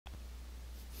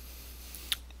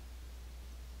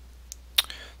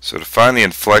So to find the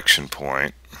inflection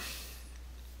point,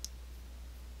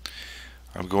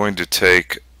 I'm going to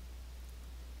take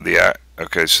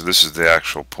okay, so this is the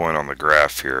actual point on the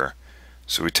graph here.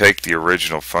 So we take the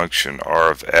original function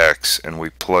r of x and we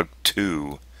plug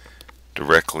 2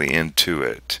 directly into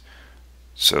it.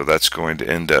 So that's going to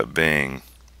end up being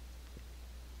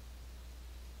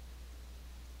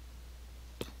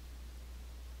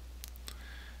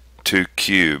two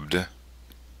cubed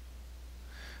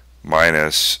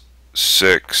minus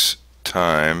 6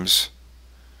 times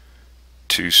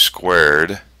 2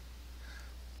 squared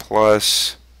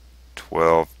plus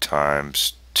 12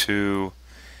 times 2,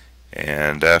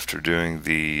 and after doing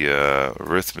the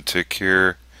arithmetic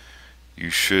here, you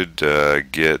should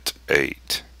get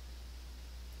 8.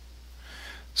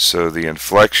 So the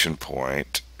inflection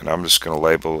point, and I'm just going to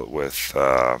label it with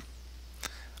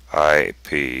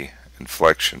IP,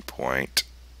 inflection point,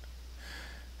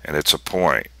 and it's a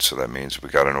point, so that means we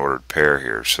got an ordered pair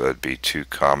here, so that'd be 2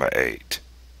 comma 8.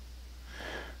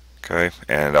 Okay,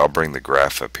 and I'll bring the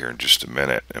graph up here in just a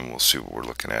minute and we'll see what we're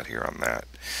looking at here on that.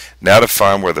 Now to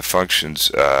find where the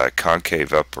function's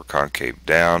concave up or concave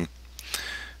down,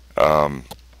 what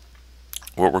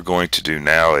we're going to do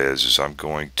now is I'm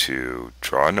going to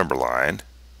draw a number line.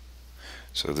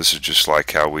 So this is just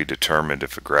like how we determined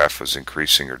if a graph was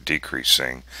increasing or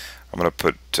decreasing. I'm going to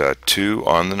put 2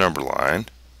 on the number line.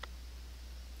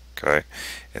 Okay,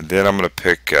 and then I'm going to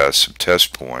pick some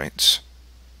test points.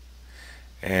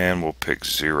 And we'll pick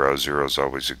 0. 0 is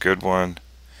always a good one.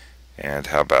 And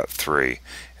how about 3?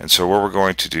 And so what we're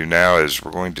going to do now is we're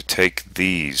going to take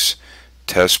these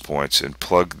test points and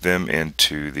plug them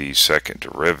into the second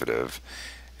derivative,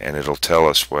 and it'll tell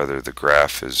us whether the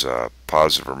graph is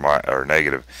positive or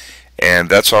negative. And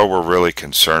that's all we're really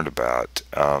concerned about,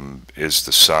 is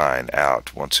the sign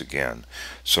out once again.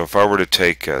 So if I were to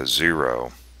take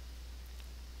 0,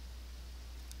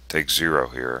 take 0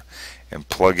 here, and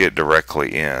plug it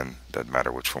directly in, doesn't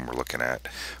matter which one we're looking at,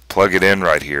 plug it in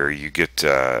right here, you get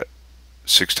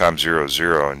 6 times 0 is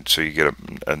 0, and so you get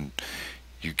a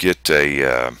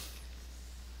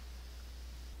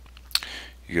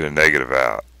negative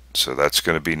out. So that's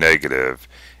going to be negative,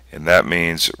 and that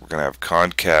means that we're going to have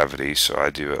concavity. So I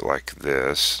do it like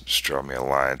this, just draw me a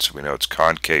line so we know it's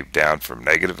concave down from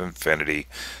negative infinity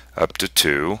up to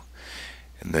 2.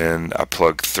 And then I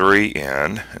plug 3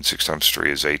 in, and 6 times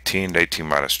 3 is 18. And 18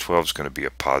 minus 12 is going to be a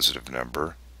positive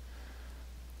number.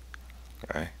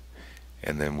 Okay,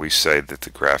 and then we say that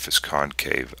the graph is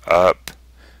concave up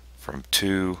from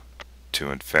 2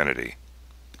 to infinity.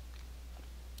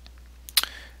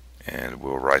 And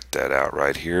we'll write that out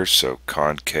right here. So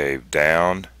concave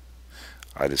down,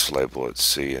 I just label it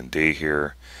C and D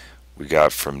here. We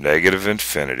got from negative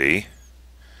infinity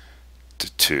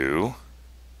to 2.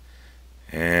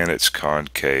 And it's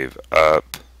concave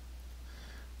up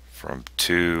from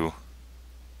 2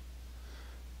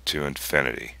 to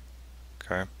infinity.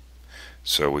 Okay,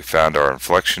 so we found our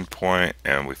inflection point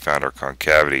and we found our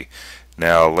concavity.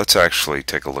 Now let's actually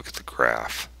take a look at the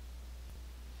graph.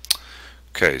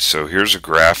 Okay, so here's a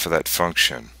graph of that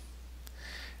function,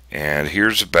 and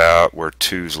here's about where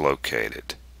 2 is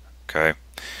located. Okay,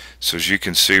 so as you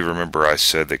can see, remember I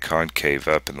said that concave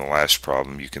up in the last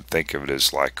problem, you can think of it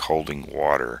as like holding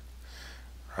water,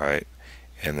 right?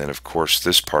 And then of course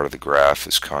this part of the graph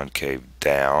is concave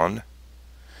down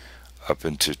up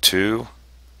into 2,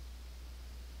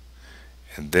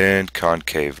 and then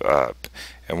concave up.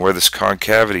 And where this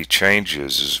concavity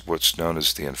changes is what's known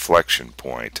as the inflection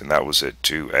point, and that was at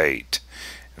 2, 8.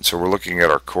 And so we're looking at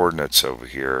our coordinates over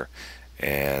here,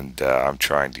 and I'm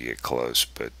trying to get close,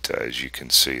 but as you can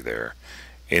see there,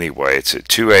 anyway, it's at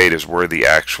 2, 8 is where the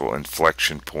actual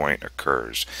inflection point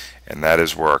occurs, and that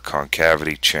is where our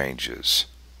concavity changes.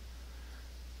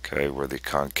 Okay, where the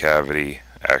concavity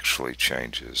actually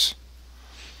changes.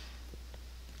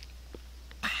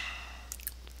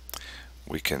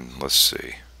 We can, let's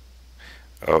see,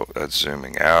 oh, that's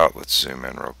zooming out. Let's zoom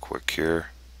in real quick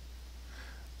here,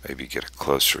 maybe get a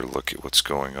closer look at what's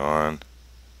going on.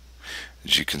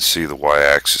 As you can see, the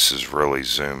y-axis is really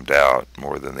zoomed out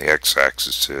more than the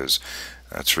x-axis is.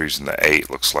 That's the reason the 8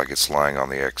 looks like it's lying on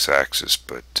the x-axis,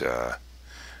 but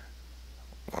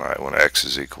when x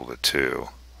is equal to 2.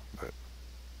 But,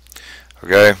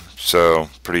 okay, so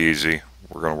pretty easy.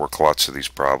 We're going to work lots of these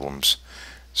problems,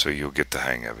 so you'll get the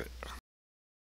hang of it.